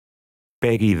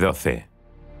Peggy 12.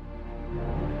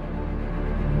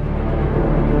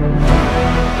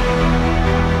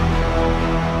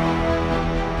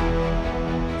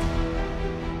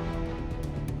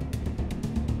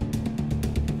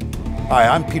 Hi,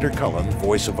 I'm Peter Cullen,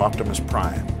 voice of Optimus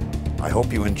Prime. I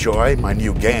hope you enjoy my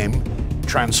new game,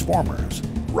 Transformers: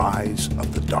 Rise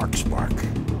of the Darkspark.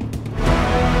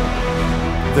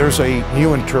 There's a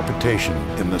new interpretation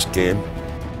in this game.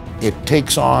 It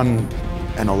takes on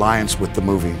an alliance with the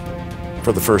movie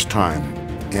for the first time,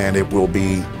 and it will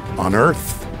be on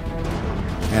Earth,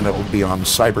 and it will be on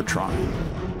Cybertron.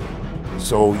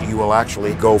 So you will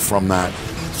actually go from that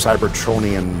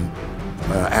Cybertronian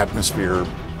atmosphere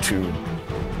to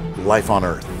life on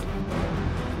Earth.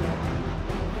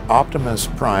 Optimus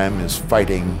Prime is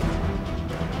fighting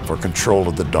for control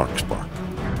of the Darkspark.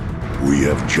 We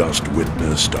have just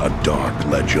witnessed a dark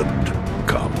legend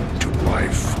come to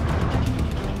life.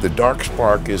 The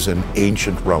Darkspark is an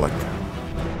ancient relic.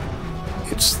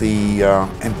 It's the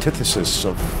antithesis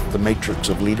of the matrix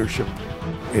of leadership.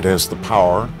 It has the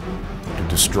power to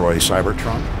destroy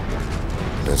Cybertron.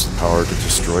 It has the power to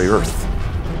destroy Earth.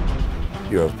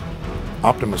 You have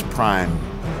Optimus Prime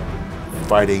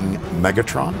fighting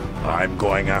Megatron. I'm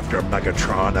going after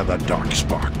Megatron and the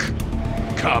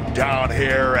Darkspark. Come down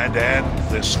here and end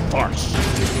this farce.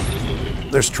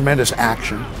 There's tremendous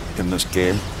action in this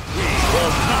game. We will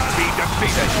not be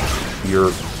defeated.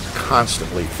 You're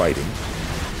constantly fighting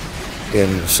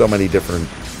in so many different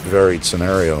varied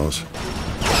scenarios.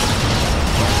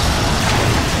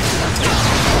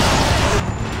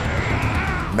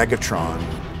 Megatron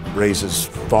raises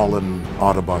fallen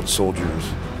Autobot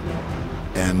soldiers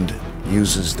and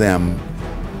uses them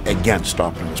against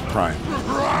Optimus Prime.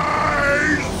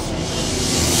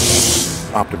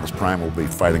 Optimus Prime will be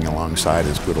fighting alongside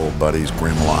his good old buddies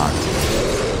Grimlock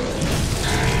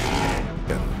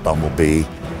and Bumblebee,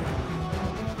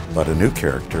 but a new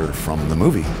character from the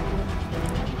movie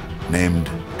named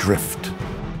Drift.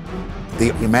 The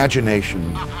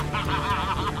imagination,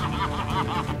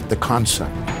 the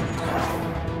concept,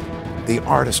 the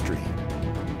artistry.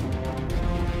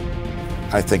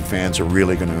 I think fans are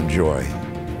really going to enjoy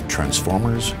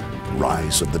Transformers: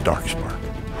 Rise of the Darkspark.